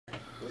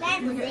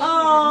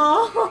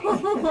Oh,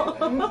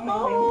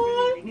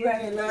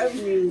 Granny love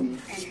you.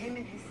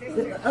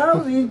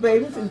 All these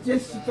babies is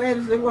just as fat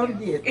as they want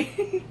to get.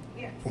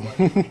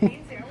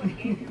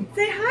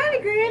 Say hi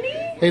to Granny.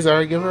 Hey,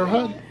 Zara, give her a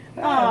hug.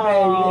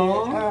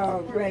 Oh, baby.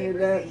 Oh, Granny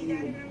love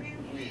you.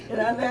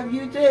 And I love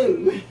you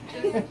too.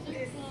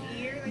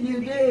 You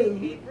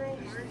do.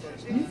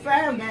 You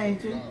 5,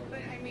 ain't you?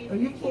 Or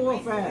you 4 or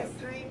 5?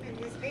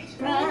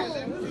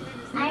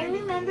 I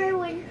remember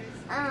when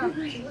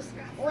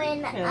Here,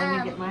 let me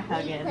get my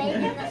hug we in. played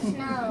in the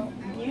snow.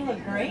 You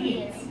look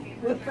great.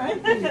 Well,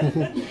 thank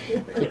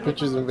you. Take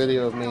pictures and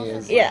video of me.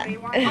 Yeah. I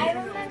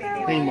remember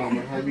Hey,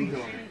 Mama, how you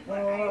doing?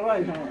 All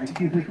right,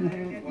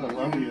 honey. I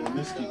love you. I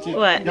missed you too.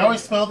 What? You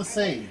always smell the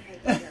same.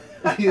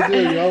 You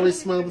do. You always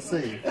smell the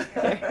same.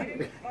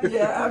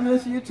 Yeah, I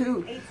miss you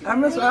too. I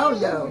miss all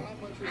of y'all.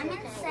 I'm in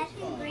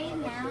 2nd grade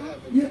now.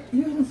 You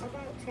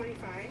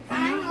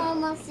I'm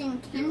almost in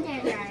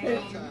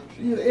kindergarten.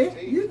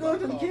 you go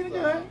to the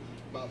kindergarten?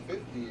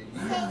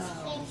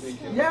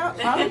 Yeah,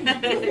 I'm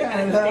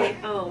Stay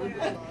home.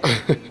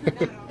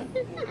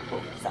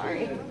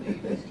 Sorry.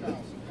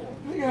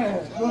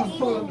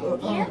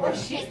 Yeah,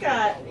 She's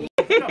got.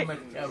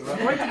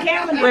 where's the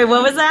camera? Wait,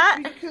 what was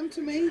that? Come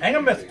to me. Hang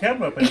on, Mr.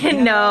 Camera up.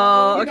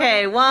 No.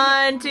 Okay,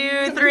 1,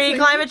 2, 3,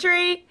 climb a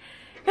tree.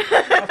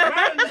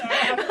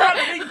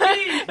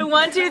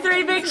 1, 2,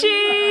 3, big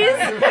cheese.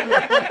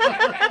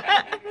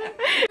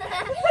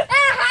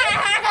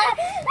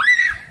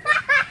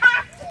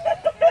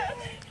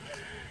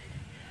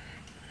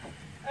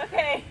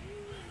 Okay,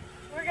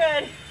 we're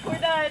good. We're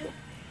done.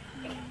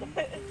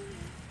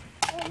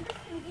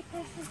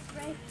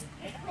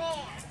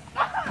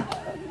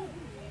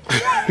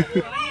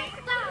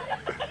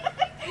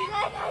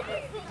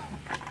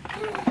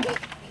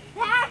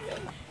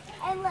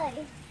 And look,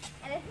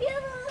 and it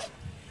feels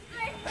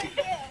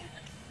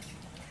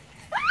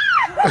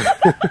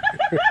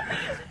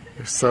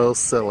You're so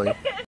silly.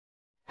 Okay,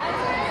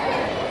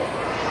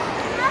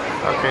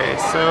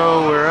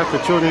 so we're at the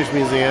Children's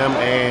Museum,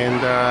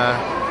 and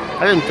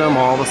I didn't film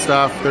all the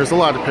stuff. There's a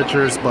lot of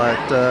pictures, but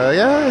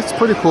yeah, it's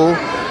pretty cool.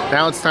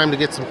 Now it's time to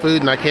get some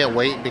food, and I can't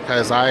wait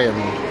because I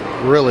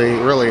am really,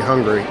 really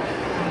hungry.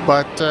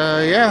 But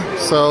yeah,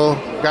 so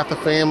got the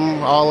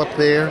fam all up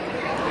there,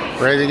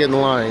 ready to get in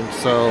line.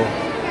 So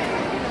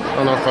I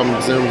don't know if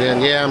I'm zoomed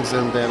in. Yeah, I'm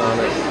zoomed in on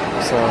it.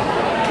 So,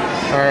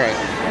 all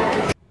right.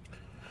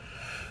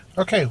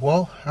 Okay,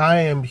 well,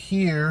 I am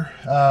here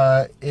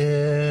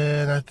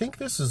in, I think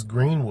this is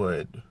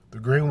Greenwood, the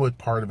Greenwood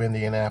part of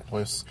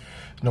Indianapolis.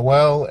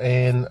 Noelle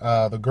and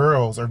the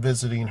girls are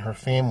visiting her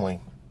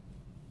family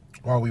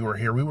while we were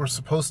here. We were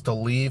supposed to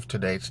leave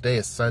today. Today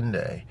is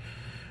Sunday.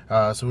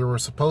 So we were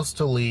supposed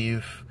to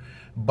leave,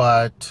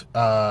 but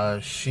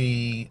because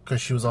she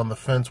was on the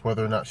fence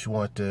whether or not she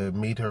wanted to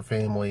meet her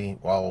family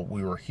while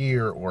we were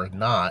here or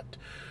not.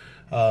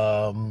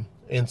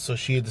 And so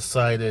she had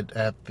decided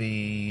at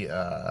the,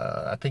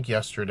 I think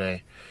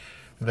yesterday,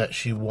 that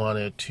she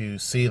wanted to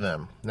see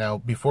them. Now,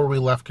 before we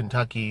left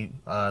Kentucky,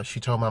 she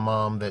told my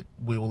mom that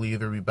we will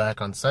either be back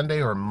on Sunday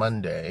or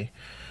Monday.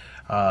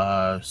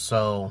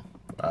 So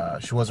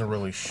she wasn't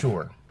really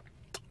sure.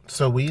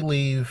 So we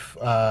leave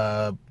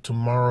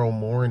tomorrow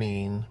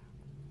morning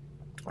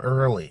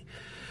early.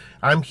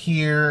 I'm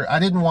here. I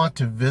didn't want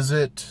to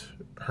visit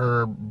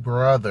her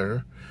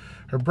brother.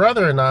 Her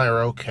brother and I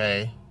are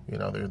okay. You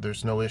know,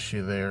 there's no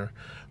issue there.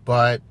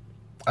 But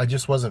I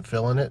just wasn't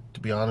feeling it, to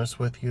be honest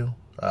with you.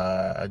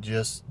 I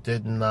just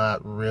did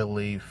not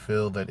really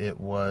feel that it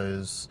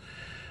was...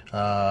 I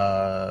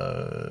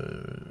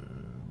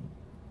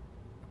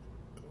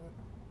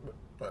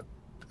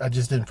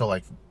just didn't feel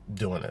like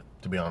doing it,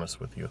 to be honest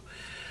with you.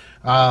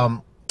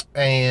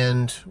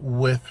 And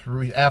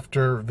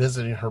after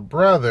visiting her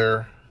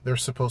brother, they're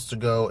supposed to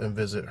go and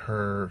visit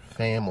her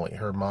family,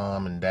 her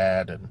mom and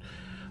dad, and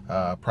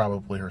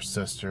probably her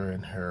sister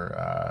and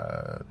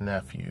her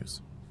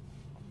nephews.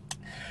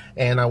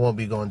 And I won't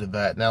be going to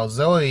that. Now,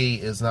 Zoe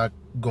is not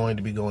going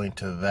to be going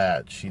to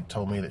that. She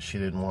told me that she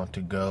didn't want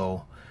to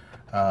go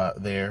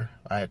there.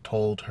 I had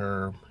told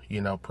her,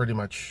 you know, pretty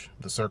much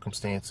the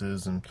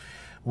circumstances and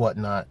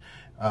whatnot,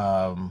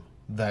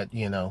 that,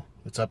 you know,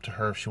 it's up to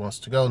her if she wants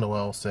to go.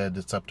 Noelle said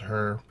it's up to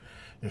her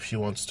if she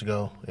wants to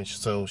go. And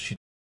so she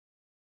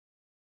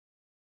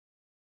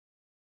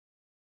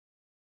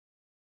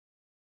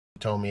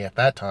told me at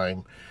that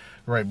time,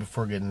 right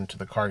before getting into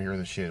the car here,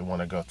 that she didn't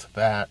want to go to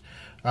that.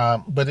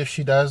 But if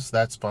she does,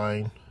 that's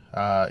fine.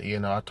 You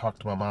know, I talked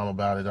to my mom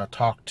about it. I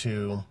talked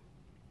to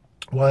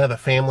one of the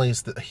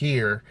families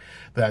here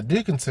that I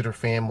do consider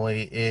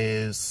family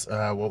is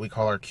what we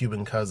call our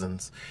Cuban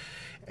Cousins.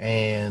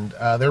 And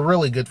they're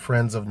really good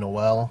friends of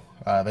Noelle.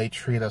 They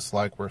treat us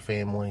like we're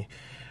family.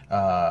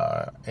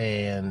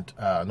 And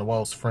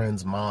Noelle's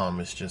friend's mom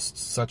is just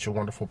such a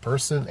wonderful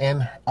person.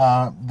 And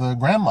the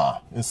grandma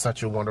is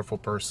such a wonderful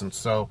person.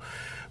 So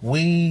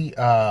we,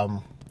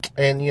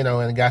 and, you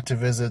know, and got to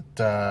visit,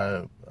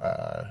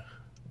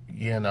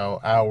 you know,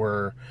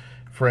 our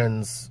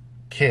friend's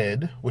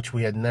kid, which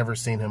we had never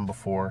seen him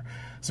before.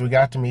 So we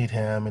got to meet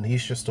him, and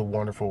he's just a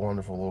wonderful,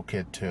 wonderful little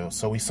kid too.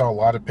 So we saw a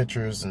lot of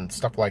pictures and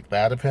stuff like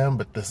that of him,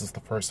 but this is the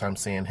first time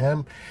seeing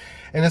him.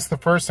 And it's the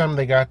first time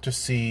they got to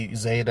see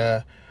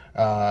Zayda.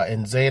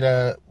 And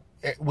Zayda,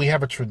 we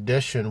have a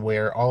tradition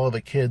where all of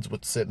the kids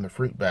would sit in the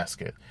fruit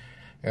basket.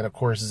 And of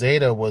course,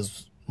 Zayda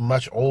was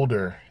much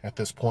older at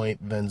this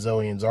point than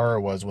Zoe and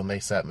Zara was when they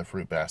sat in the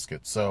fruit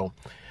basket. So,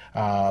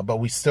 but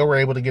we still were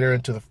able to get her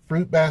into the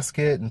fruit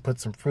basket and put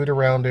some fruit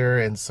around her,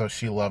 and so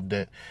she loved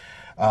it.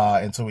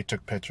 And so we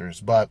took pictures.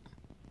 But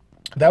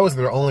that was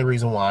the only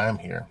reason why I'm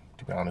here,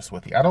 to be honest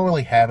with you. I don't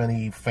really have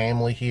any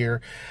family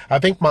here. I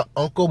think my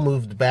uncle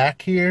moved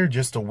back here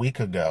just a week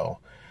ago.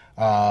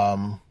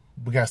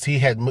 Because he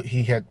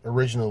had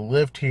originally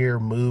lived here,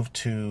 moved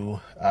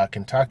to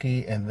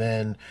Kentucky, and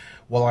then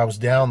while I was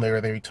down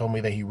there, he told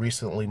me that he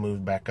recently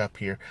moved back up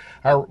here.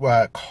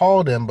 I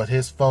called him, but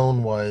his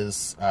phone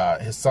was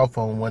his cell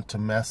phone went to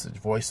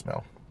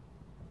voicemail.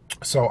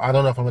 So I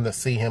don't know if I'm going to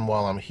see him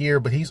while I'm here,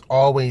 but he's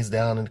always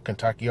down in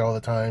Kentucky all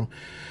the time.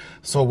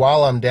 So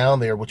while I'm down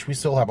there, which we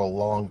still have a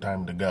long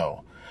time to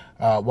go,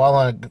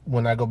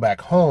 when I go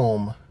back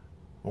home,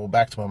 well,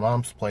 back to my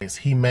mom's place,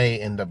 he may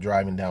end up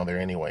driving down there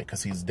anyway,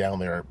 because he's down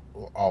there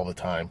all the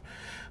time.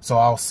 So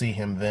I'll see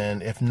him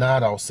then. If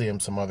not, I'll see him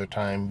some other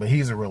time. But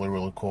he's a really,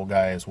 really cool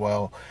guy as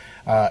well.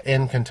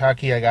 In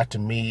Kentucky, I got to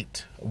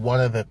meet one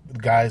of the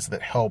guys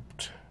that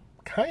helped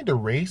kind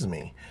of raise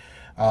me.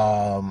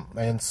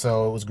 And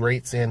so it was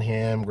great seeing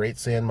him, great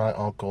seeing my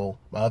uncle,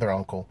 my other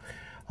uncle.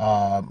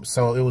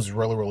 So it was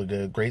really, really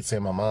good. Great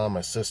seeing my mom,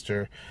 my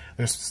sister.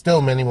 There's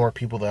still many more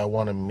people that I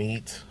want to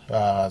meet.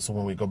 So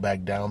when we go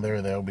back down there,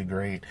 that'll be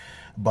great.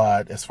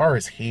 But as far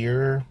as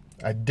here,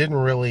 I didn't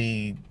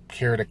really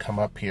care to come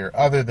up here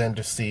other than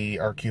to see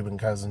our Cuban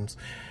cousins.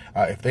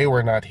 If they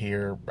were not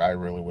here, I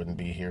really wouldn't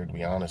be here, to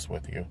be honest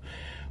with you.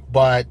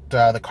 But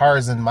the car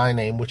is in my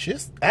name, which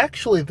is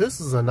actually,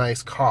 this is a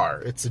nice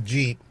car. It's a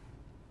Jeep.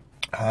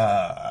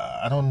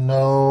 I don't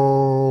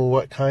know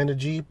what kind of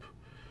Jeep.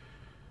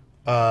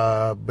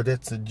 But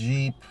it's a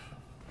Jeep.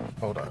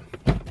 Hold on.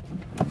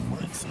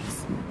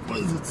 What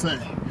does it say?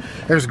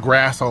 There's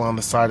grass all on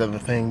the side of the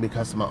thing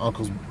because my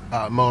uncle's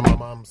mowing my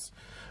mom's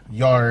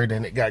yard,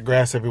 and it got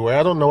grass everywhere.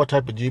 I don't know what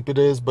type of Jeep it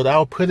is, but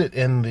I'll put it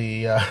in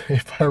the,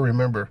 if I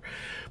remember,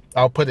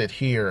 I'll put it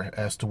here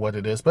as to what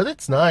it is. But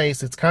it's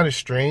nice. It's kind of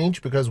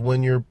strange because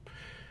when you're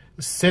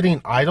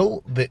sitting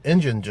idle, the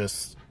engine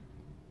just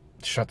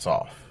shuts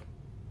off.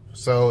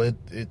 So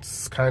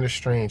it's kind of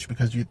strange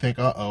because you think,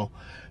 uh-oh,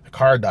 the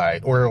car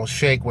died, or it'll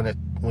shake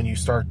when you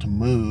start to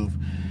move.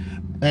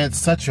 And it's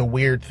such a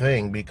weird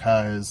thing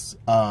because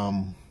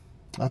I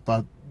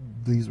thought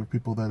these were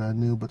people that I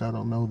knew, but I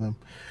don't know them.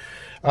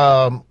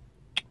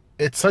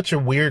 It's such a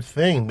weird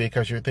thing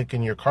because you're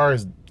thinking your car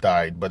has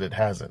died, but it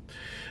hasn't.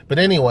 But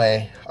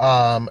anyway,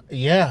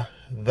 yeah,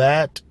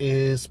 that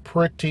is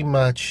pretty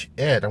much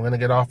it. I'm going to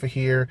get off of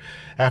here.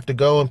 I have to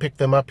go and pick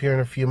them up here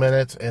in a few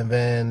minutes and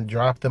then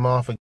drop them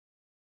off again.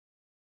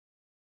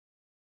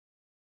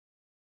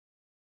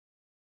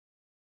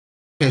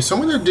 Okay, so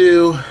I'm going to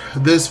do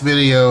this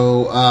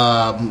video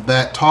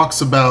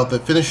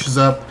that finishes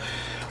up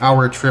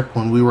our trip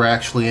when we were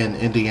actually in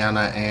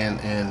Indiana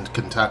and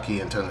Kentucky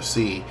and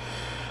Tennessee.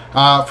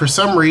 For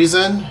some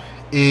reason,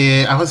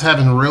 I was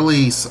having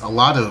really a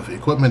lot of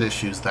equipment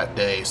issues that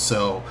day,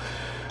 so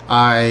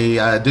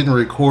I didn't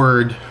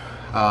record.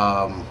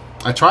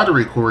 I tried to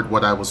record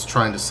what I was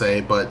trying to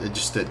say, but it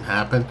just didn't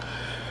happen.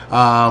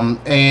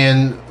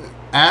 And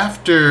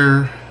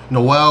after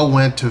Noelle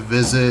went to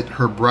visit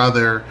her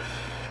brother,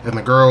 and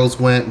the girls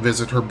went and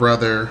visit her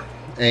brother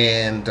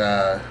and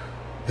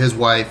his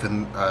wife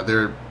and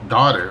their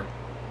daughter,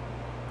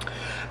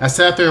 I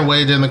sat there and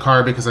waited in the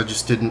car because I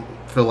just didn't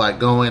feel like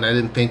going. I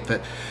didn't think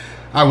that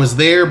I was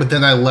there, but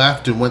then I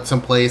left and went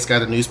someplace,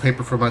 got a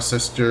newspaper for my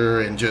sister,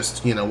 and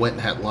just, you know, went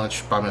and had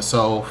lunch by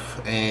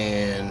myself.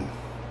 And,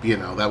 you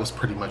know, that was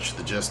pretty much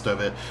the gist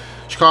of it.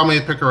 She called me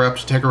to pick her up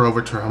to take her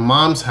over to her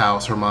mom's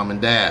house, her mom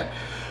and dad.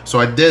 So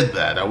I did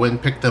that. I went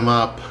and picked them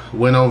up,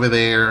 went over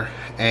there,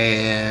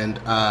 and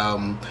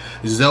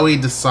Zoe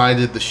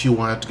decided that she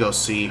wanted to go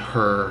see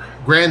her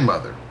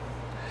grandmother.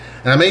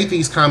 And I made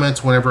these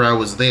comments whenever I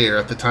was there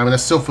at the time, and I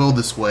still feel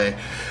this way.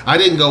 I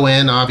didn't go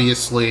in,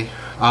 obviously,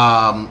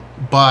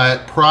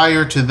 but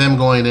prior to them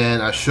going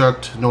in, I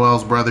shook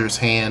Noelle's brother's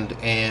hand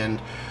and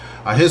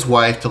his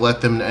wife to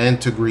let them in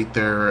to greet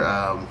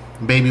their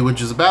baby,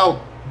 which is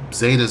about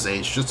Zayda's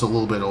age, just a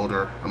little bit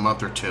older, a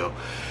month or two.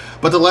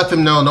 But to let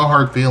them know, no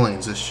hard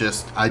feelings. It's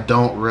just,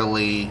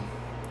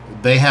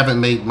 they haven't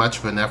made much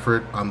of an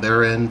effort on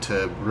their end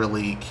to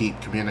really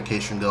keep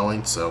communication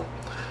going. So,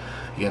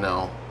 you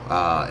know,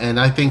 and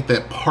I think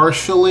that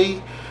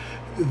partially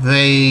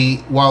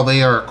while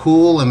they are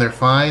cool and they're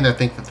fine, I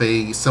think that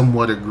they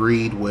somewhat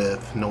agreed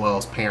with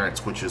Noelle's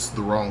parents, which is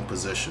the wrong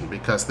position,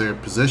 because their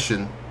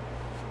position,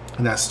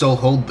 and I still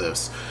hold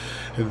this,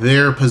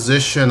 their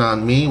position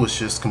on me was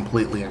just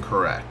completely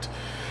incorrect.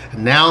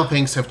 Now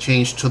things have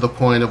changed to the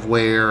point of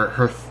where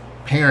her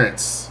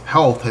parents'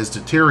 health has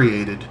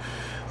deteriorated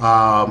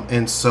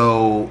And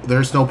so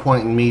there's no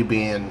point in me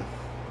being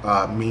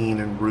mean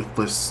and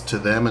ruthless to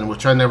them, and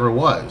which I never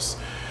was.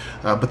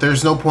 But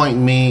there's no point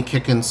in me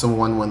kicking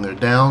someone when they're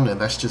down, and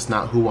that's just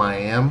not who I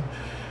am.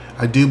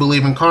 I do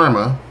believe in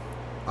karma,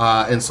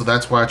 and so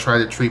that's why I try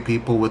to treat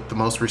people with the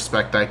most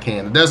respect I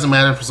can. It doesn't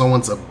matter if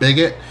someone's a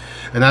bigot,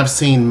 and I've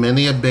seen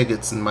many a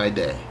bigots in my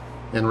day,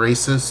 and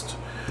racist.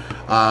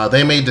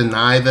 They may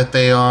deny that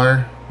they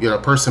are, a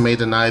person may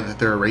deny that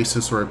they're a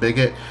racist or a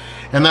bigot,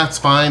 and that's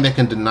fine, they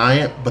can deny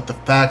it, but the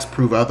facts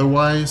prove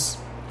otherwise.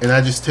 And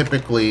I just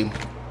typically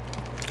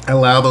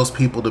allow those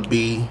people to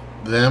be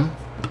them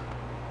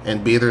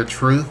and be their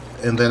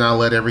truth, and then I'll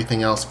let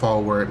everything else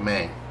fall where it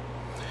may.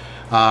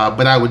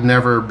 But I would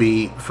never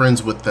be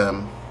friends with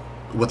them,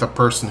 with a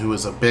person who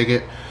is a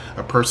bigot,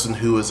 a person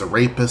who is a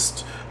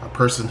rapist, a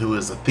person who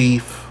is a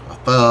thief, a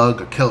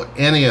thug, a killer,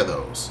 any of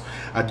those.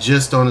 I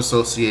just don't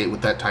associate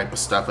with that type of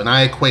stuff. And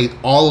I equate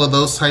all of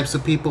those types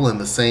of people in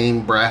the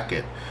same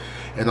bracket.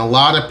 And a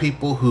lot of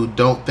people who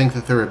don't think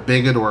that they're a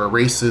bigot or a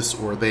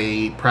racist or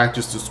they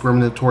practice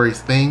discriminatory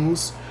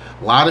things,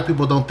 a lot of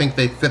people don't think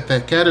they fit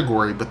that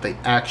category, but they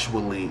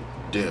actually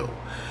do.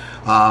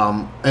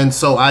 And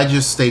so I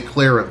just stay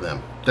clear of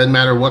them. Doesn't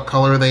matter what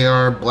color they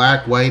are,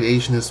 black, white,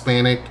 Asian,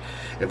 Hispanic.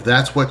 If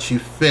that's what you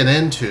fit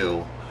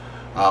into,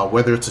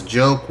 whether it's a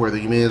joke, whether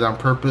you made it on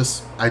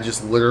purpose, I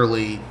just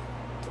literally,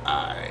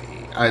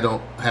 I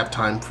don't have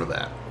time for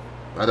that.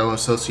 I don't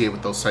associate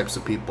with those types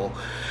of people.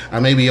 I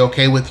may be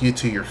okay with you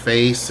to your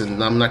face,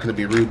 and I'm not going to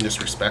be rude and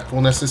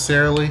disrespectful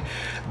necessarily,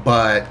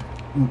 but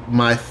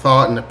my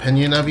thought and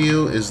opinion of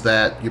you is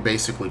that you're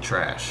basically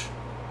trash.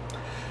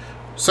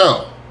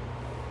 So,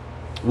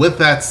 with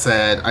that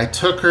said, I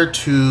took her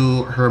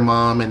to her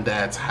mom and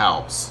dad's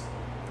house.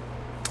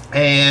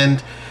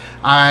 And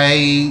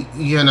I,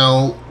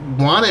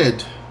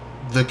 wanted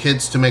the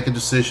kids to make a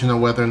decision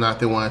on whether or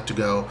not they wanted to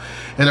go.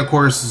 And of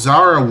course,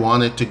 Zara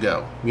wanted to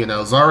go.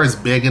 Zara's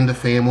big into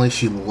family.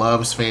 She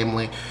loves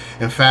family.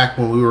 In fact,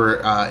 when we were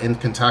in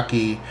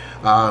Kentucky,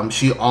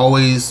 she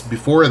always,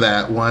 before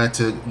that, wanted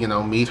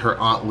to, meet her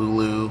Aunt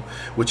Lulu,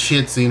 which she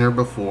had seen her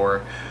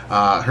before.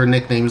 Her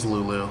nickname is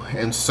Lulu.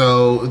 And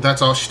so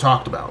that's all she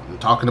talked about. And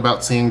talking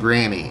about seeing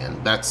Granny.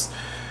 And that's,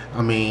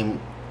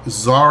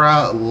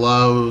 Zara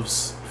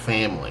loves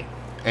family.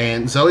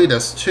 And Zoe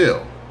does too.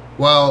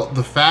 Well,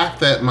 the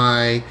fact that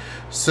my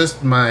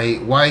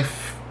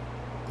wife,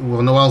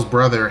 Noelle's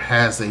brother,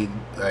 has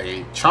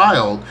a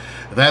child,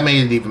 that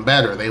made it even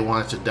better. They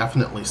wanted to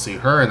definitely see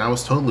her, and I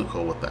was totally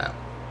cool with that.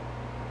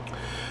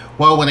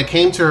 Well, when it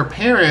came to her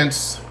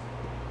parents,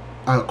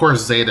 of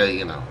course,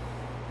 Zayda,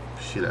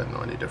 she doesn't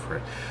know any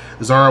different.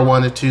 Zara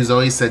wanted to,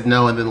 Zoe said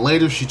no, and then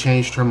later she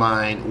changed her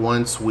mind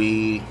once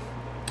she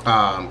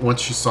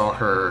saw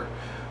her,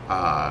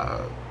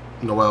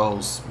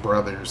 Noelle's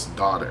brother's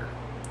daughter,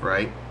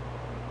 right?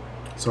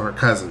 So her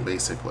cousin,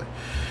 basically.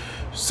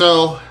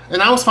 So,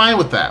 and I was fine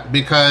with that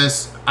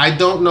because I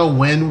don't know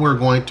when we're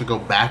going to go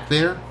back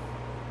there.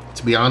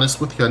 To be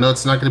honest with you, I know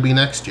it's not going to be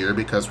next year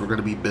because we're going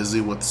to be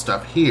busy with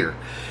stuff here.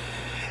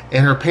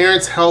 And her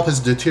parents' health has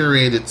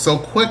deteriorated so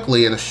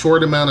quickly in a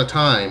short amount of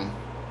time,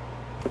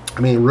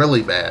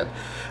 really bad,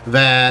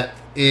 that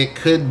it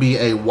could be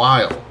a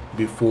while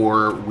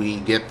before we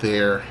get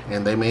there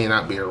and they may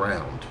not be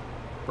around,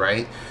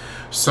 right?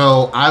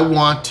 So I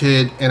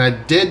wanted, and I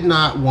did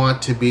not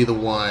want to be the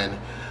one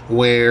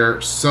where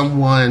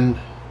someone,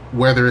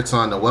 whether it's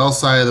on Noelle's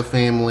side of the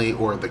family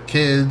or the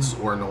kids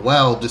or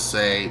Noelle, just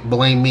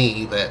blame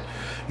me that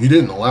you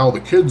didn't allow the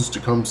kids to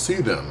come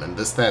see them and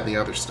this, that, and the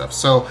other stuff.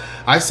 So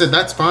I said,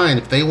 that's fine.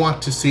 If they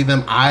want to see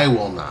them, I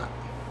will not.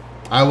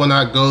 I will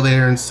not go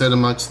there and sit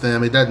amongst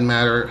them. It doesn't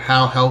matter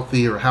how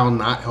healthy or how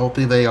not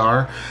healthy they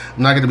are.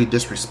 I'm not going to be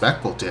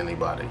disrespectful to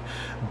anybody,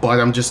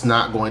 but I'm just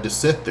not going to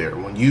sit there.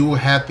 When you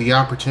had the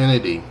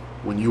opportunity,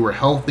 when you were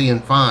healthy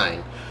and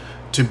fine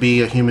to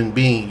be a human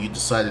being, you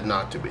decided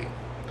not to be.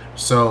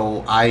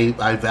 So I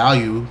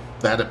value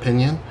that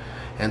opinion,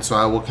 and so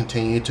I will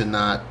continue to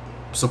not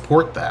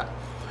support that.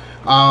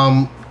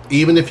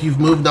 Even if you've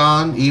moved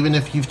on, even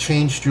if you've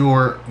changed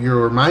your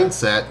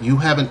mindset, you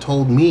haven't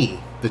told me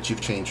that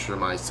you've changed your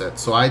mindset.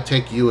 So I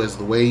take you as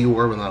the way you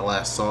were when I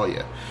last saw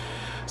you.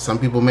 Some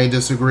people may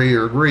disagree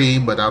or agree,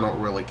 but I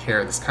don't really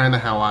care. That's kind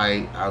of how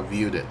I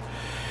viewed it.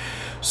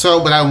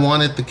 So, but I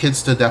wanted the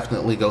kids to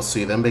definitely go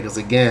see them because,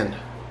 again,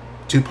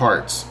 two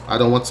parts. I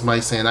don't want somebody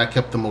saying I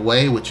kept them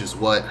away, which is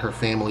what her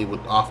family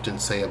would often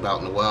say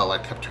about Noelle. I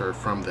kept her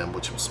from them,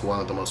 which was one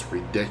of the most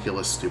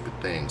ridiculous, stupid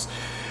things.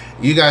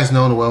 You guys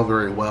know Noelle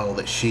very well,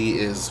 that she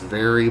is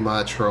very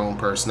much her own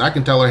person. I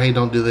can tell her, hey,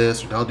 don't do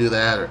this or don't do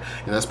that, or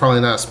that's probably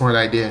not a smart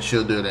idea, and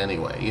she'll do it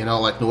anyway.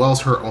 Like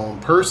Noelle's her own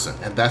person,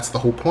 and that's the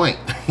whole point.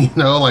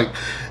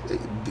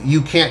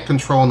 You can't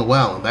control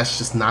Noelle, and that's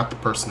just not the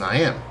person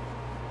I am.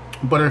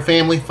 But her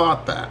family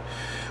thought that,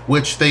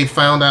 which they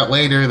found out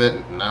later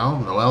that no,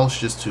 Noelle's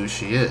just who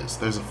she is.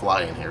 There's a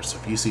fly in here, so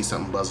if you see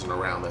something buzzing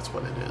around, that's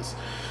what it is.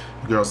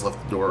 The girls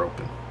left the door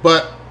open.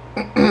 But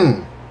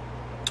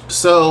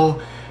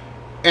so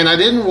And I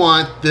didn't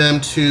want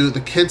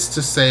the kids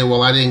to say,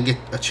 well, I didn't get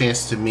a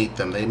chance to meet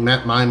them. They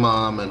met my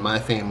mom and my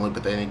family,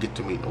 but they didn't get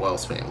to meet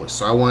Noelle's family.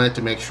 So I wanted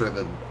to make sure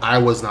that I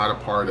was not a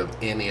part of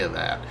any of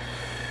that.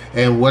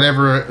 And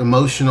whatever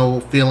emotional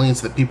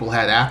feelings that people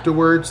had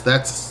afterwards,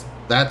 that's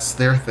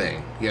their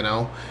thing, you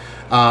know.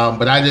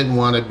 But I didn't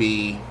want to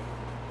be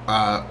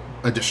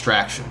a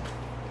distraction,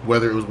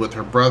 whether it was with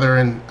her brother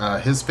and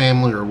his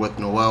family or with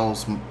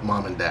Noelle's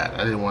mom and dad.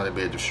 I didn't want to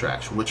be a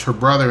distraction, which her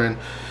brother and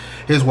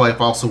his wife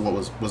also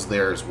was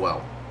there as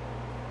well.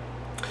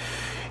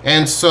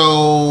 And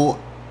so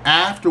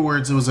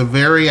afterwards, it was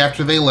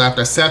after they left,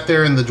 I sat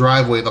there in the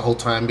driveway the whole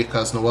time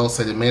because Noelle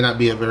said it may not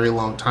be a very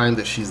long time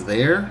that she's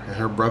there, and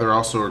her brother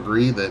also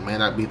agreed that it may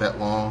not be that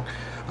long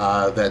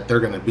that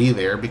they're going to be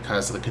there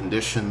because of the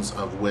conditions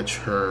of which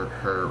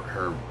their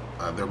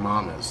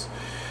mom is.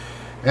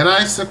 And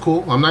I said,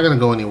 cool, I'm not going to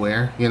go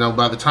anywhere. You know,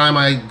 by the time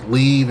I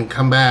leave and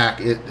come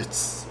back,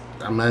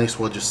 I might as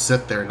well just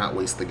sit there and not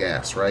waste the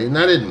gas, right? And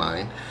I didn't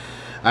mind.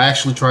 I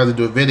actually tried to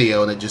do a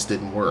video and it just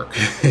didn't work.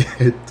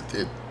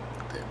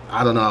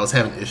 I don't know, I was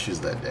having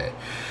issues that day.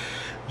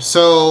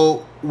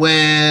 So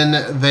when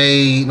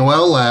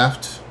Noelle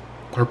left,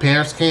 her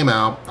parents came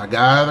out. I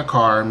got out of the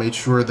car, made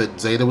sure that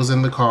Zayda was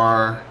in the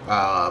car,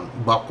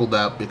 buckled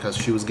up because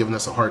she was giving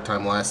us a hard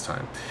time last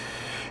time.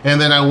 And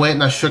then I went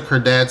and I shook her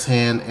dad's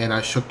hand and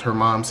I shook her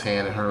mom's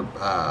hand, and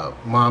her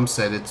mom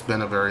said, it's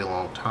been a very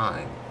long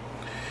time.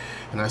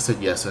 And I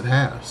said, yes, it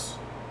has.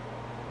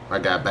 I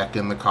got back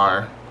in the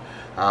car.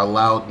 I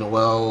allowed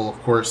Noelle,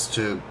 of course,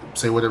 to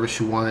say whatever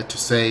she wanted to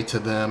say to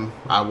them.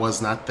 I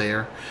was not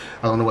there.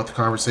 I don't know what the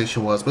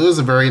conversation was, but it was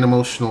a very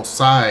emotional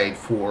time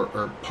for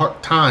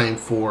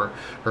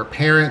her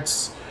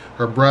parents,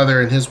 her brother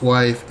and his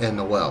wife, and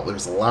Noelle.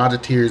 There's a lot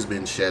of tears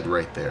being shed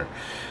right there.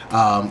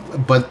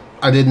 But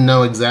I didn't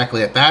know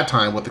exactly at that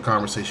time what the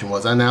conversation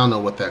was. I now know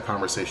what that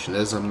conversation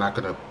is. I'm not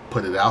going to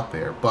put it out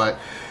there. But,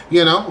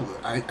 you know,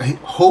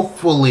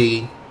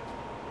 hopefully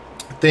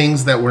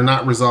things that were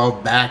not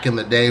resolved back in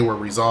the day were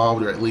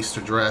resolved or at least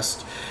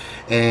addressed.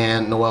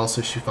 And Noelle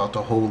says she felt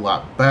a whole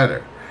lot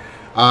better.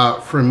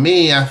 For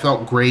me, I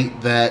felt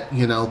great that,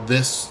 you know,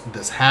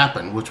 this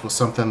happened, which was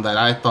something that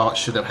I thought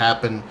should have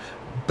happened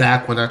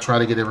back when I tried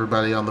to get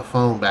everybody on the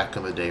phone back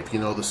in the day, if you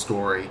know the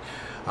story.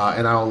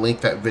 And I'll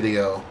link that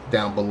video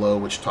down below,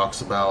 which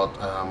talks about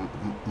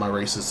my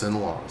racist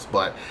in-laws.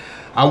 But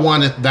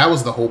that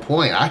was the whole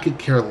point. I could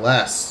care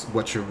less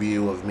what your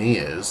view of me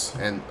is.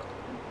 And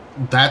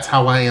that's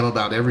how I am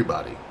about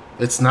everybody.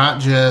 It's not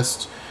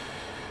just,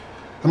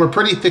 I'm a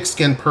pretty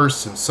thick-skinned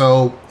person.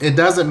 So it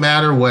doesn't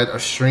matter what a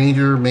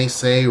stranger may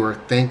say or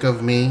think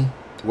of me,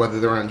 whether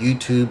they're on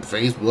YouTube,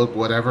 Facebook,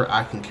 whatever,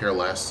 I can care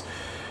less.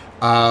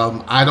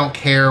 I don't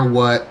care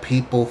what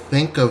people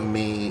think of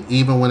me,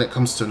 even when it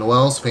comes to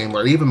Noelle's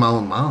family or even my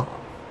own mom.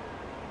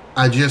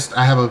 I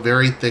have a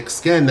very thick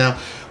skin. Now,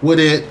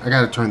 I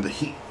gotta turn the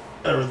heat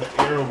or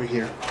the air over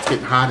here. It's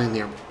getting hot in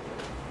here.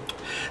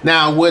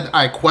 Now, would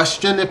I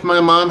question if my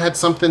mom had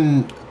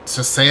something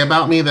to say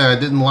about me that I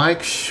didn't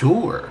like?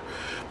 Sure.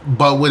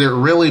 But would it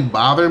really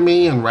bother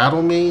me and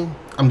rattle me?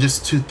 I'm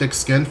just too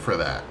thick-skinned for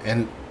that.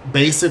 And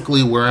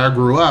basically, where I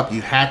grew up,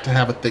 you had to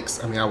have a thick,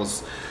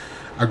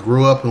 I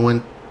grew up and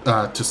went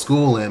to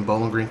school in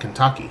Bowling Green,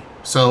 Kentucky.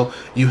 So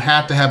you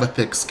have to have a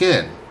thick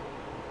skin.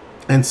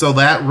 And so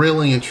that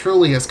really and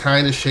truly has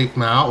kind of shaped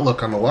my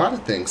outlook on a lot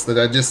of things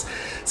that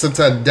since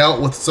I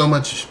dealt with so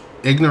much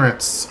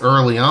ignorance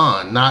early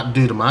on, not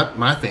due to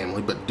my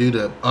family, but due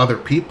to other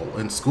people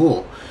in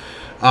school,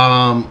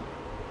 I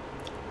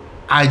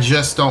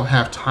just don't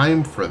have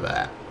time for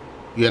that.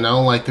 You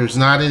know, like there's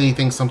not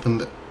anything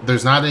someone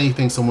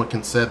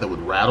can say that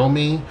would rattle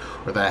me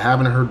or that I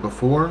haven't heard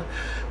before.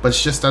 But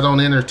it's just I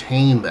don't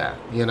entertain that,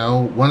 you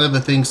know. One of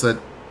the things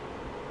that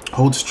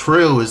holds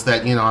true is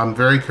that, you know, I'm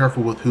very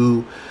careful with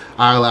who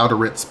I allow to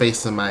rent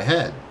space in my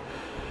head.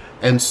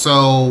 And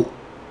so,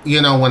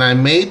 you know, when I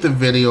made the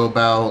video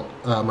about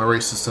my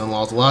racist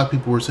in-laws, a lot of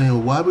people were saying,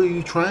 well, why were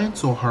you trying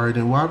so hard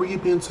and why were you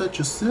being such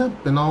a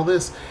simp and all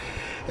this?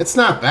 It's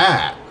not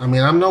that. I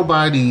mean, I'm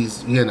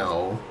nobody's, you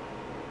know,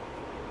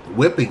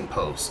 whipping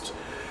post.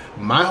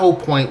 My whole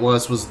point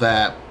was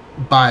that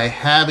by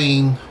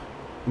having,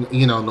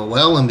 you know,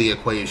 Noelle in the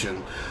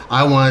equation,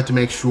 I wanted to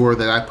make sure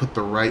that I put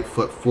the right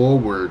foot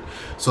forward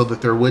so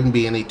that there wouldn't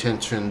be any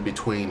tension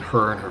between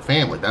her and her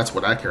family. That's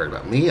what I cared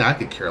about. Me, I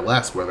could care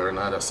less whether or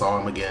not I saw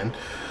him again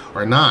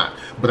or not.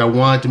 But I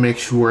wanted to make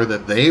sure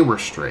that they were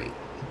straight.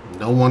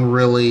 No one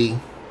really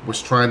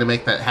was trying to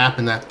make that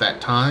happen at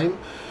that time.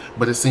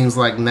 But it seems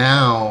like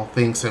now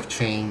things have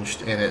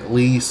changed and at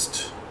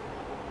least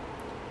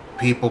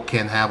people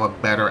can have a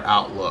better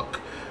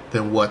outlook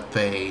than what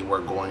they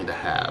were going to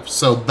have.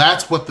 So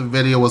that's what the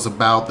video was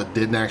about that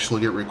didn't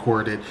actually get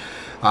recorded.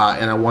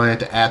 and I wanted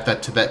to add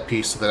that to that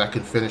piece so that I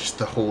could finish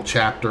the whole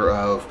chapter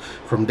of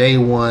from day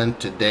 1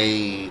 to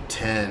day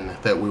 10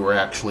 that we were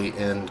actually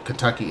in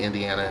Kentucky,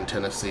 Indiana, and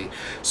Tennessee.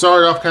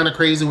 Started off kind of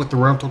crazy with the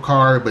rental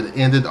car, but it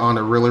ended on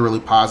a really, really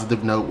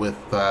positive note with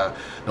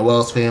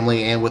Noelle's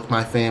family and with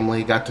my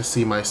family. Got to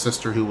see my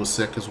sister who was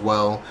sick as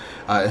well,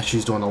 and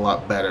she's doing a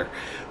lot better.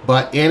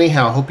 But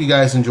anyhow, hope you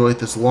guys enjoyed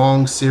this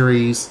long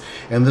series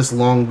and this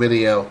long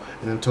video.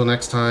 And until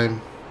next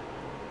time,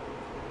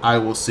 I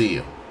will see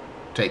you.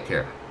 Take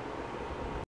care.